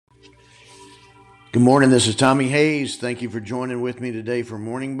Good morning. This is Tommy Hayes. Thank you for joining with me today for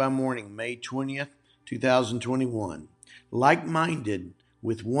Morning by Morning, May 20th, 2021. Like-minded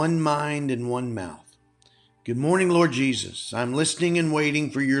with one mind and one mouth. Good morning, Lord Jesus. I'm listening and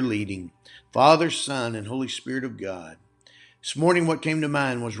waiting for your leading. Father, Son, and Holy Spirit of God. This morning what came to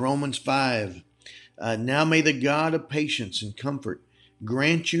mind was Romans 5. Now may the God of patience and comfort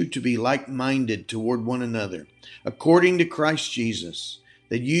grant you to be like-minded toward one another, according to Christ Jesus,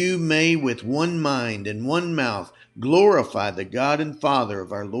 that you may with one mind and one mouth glorify the God and Father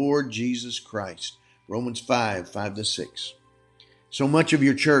of our Lord Jesus Christ. Romans 5:5-6. So much of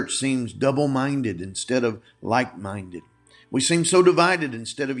your church seems double-minded instead of like-minded. We seem so divided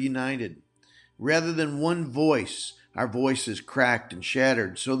instead of united. Rather than one voice, our voice is cracked and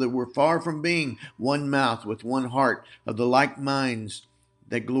shattered so that we're far from being one mouth with one heart of the like minds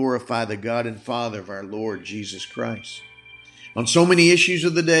that glorify the God and Father of our Lord Jesus Christ. On so many issues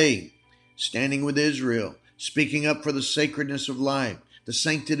of the day, standing with Israel, speaking up for the sacredness of life, the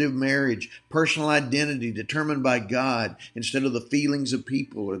sanctity of marriage, personal identity determined by God instead of the feelings of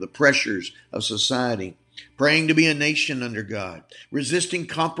people or the pressures of society, praying to be a nation under God, resisting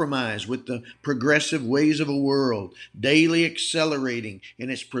compromise with the progressive ways of a world, daily accelerating in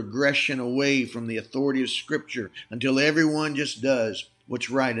its progression away from the authority of Scripture until everyone just does what's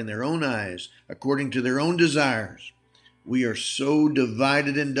right in their own eyes, according to their own desires. We are so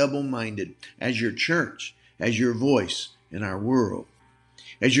divided and double-minded as your church, as your voice in our world.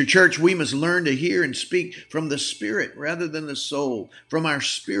 As your church, we must learn to hear and speak from the Spirit rather than the soul, from our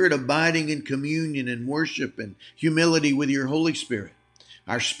spirit abiding in communion and worship and humility with your Holy Spirit.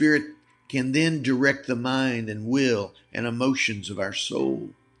 Our spirit can then direct the mind and will and emotions of our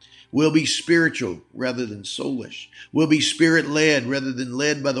soul. We'll be spiritual rather than soulish. We'll be spirit-led rather than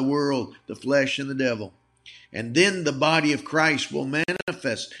led by the world, the flesh, and the devil. And then the body of Christ will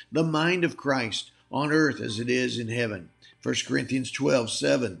manifest the mind of Christ on earth as it is in heaven. 1 Corinthians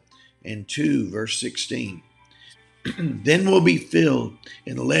 12:7 and 2, verse 16. Then we'll be filled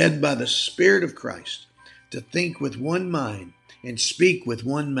and led by the Spirit of Christ to think with one mind and speak with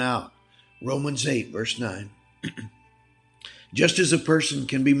one mouth. Romans 8, verse 9. Just as a person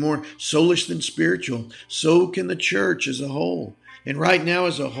can be more soulish than spiritual, so can the church as a whole. And right now,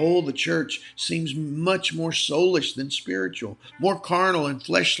 as a whole, the church seems much more soulish than spiritual, more carnal and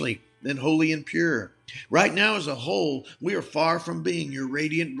fleshly than holy and pure. Right now, as a whole, we are far from being your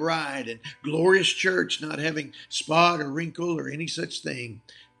radiant bride and glorious church, not having spot or wrinkle or any such thing,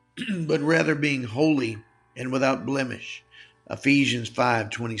 but rather being holy and without blemish. Ephesians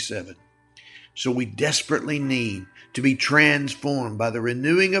 5:27. So we desperately need to be transformed by the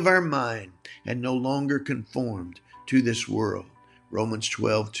renewing of our mind and no longer conformed to this world. Romans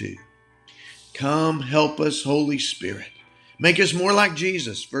 12:2. Come, help us, Holy Spirit. Make us more like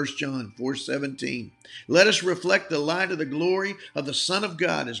Jesus, 1 John 4:17. Let us reflect the light of the glory of the Son of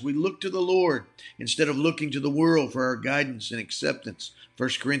God as we look to the Lord instead of looking to the world for our guidance and acceptance,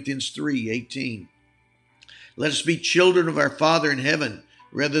 1 Corinthians 3:18. Let us be children of our Father in heaven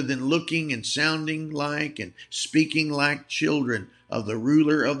rather than looking and sounding like and speaking like children of the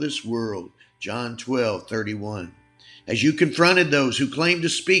ruler of this world, John 12:31. As you confronted those who claimed to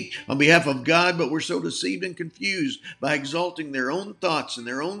speak on behalf of God but were so deceived and confused by exalting their own thoughts and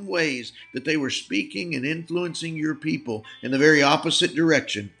their own ways that they were speaking and influencing your people in the very opposite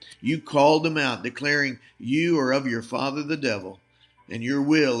direction, you called them out, declaring you are of your father the devil, and your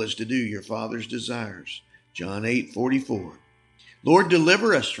will is to do your father's desires. John 8:44. Lord,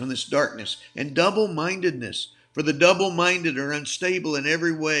 deliver us from this darkness and double-mindedness, for the double-minded are unstable in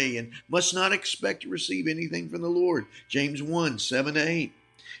every way and must not expect to receive anything from the Lord. James 1:7-8.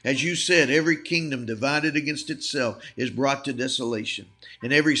 As you said, every kingdom divided against itself is brought to desolation,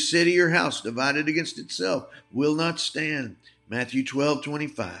 and every city or house divided against itself will not stand. Matthew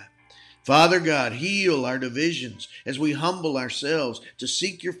 12:25. Father God, heal our divisions as we humble ourselves to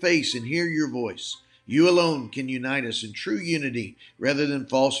seek your face and hear your voice. You alone can unite us in true unity rather than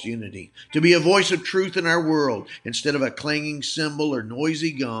false unity, to be a voice of truth in our world instead of a clanging cymbal or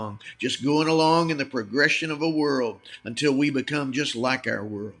noisy gong, just going along in the progression of a world until we become just like our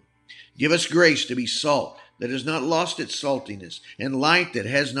world. Give us grace to be salt that has not lost its saltiness and light that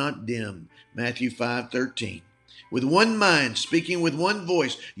has not dimmed. Matthew 5:13. With one mind, speaking with one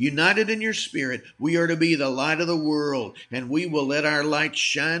voice, united in your spirit, we are to be the light of the world, and we will let our light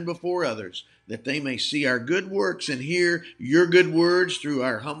shine before others, that they may see our good works and hear your good words through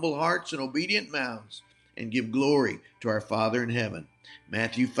our humble hearts and obedient mouths, and give glory to our Father in heaven.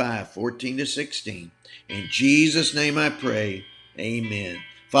 Matthew 5:14-16. In Jesus' name I pray, amen.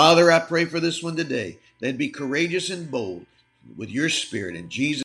 Father, I pray for this one today. They'd be courageous and bold with your spirit in Jesus'